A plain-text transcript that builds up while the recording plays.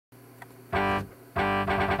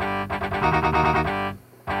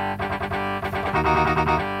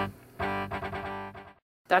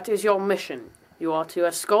That is your mission. You are to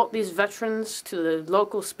escort these veterans to the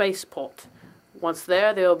local spaceport. Once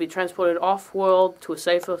there, they will be transported off-world to a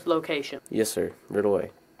safer location. Yes, sir. Right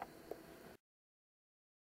away.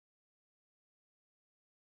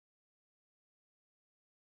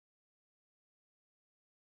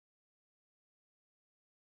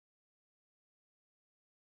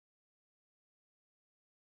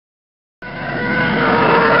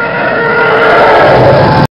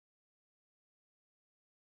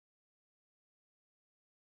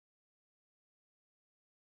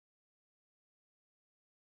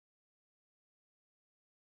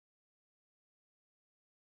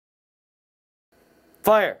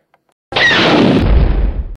 Fire!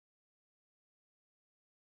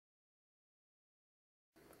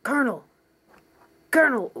 Colonel!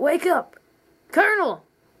 Colonel, wake up! Colonel!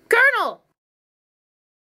 Colonel!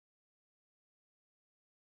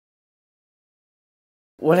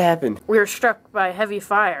 What happened? We were struck by heavy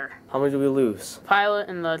fire. How many did we lose? Pilot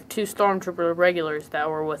and the 2 stormtrooper regulars that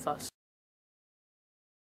were with us.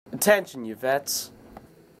 Attention, you vets.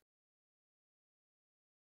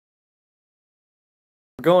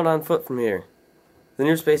 We're going on foot from here. The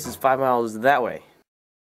nearest base is 5 miles that way.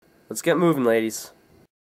 Let's get moving, ladies.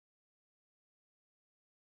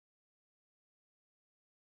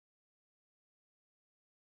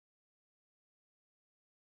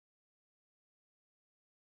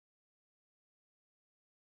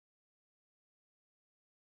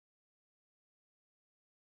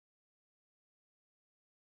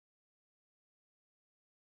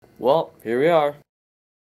 Well, here we are.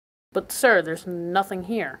 But sir, there's nothing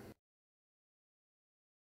here.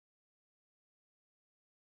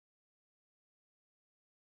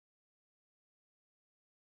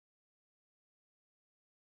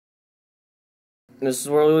 This is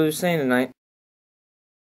what we were saying tonight.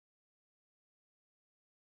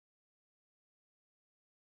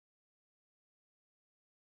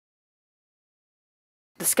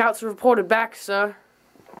 The scouts have reported back, sir.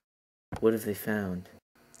 What have they found?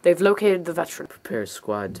 They've located the veteran. Prepare a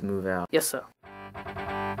squad to move out. Yes, sir.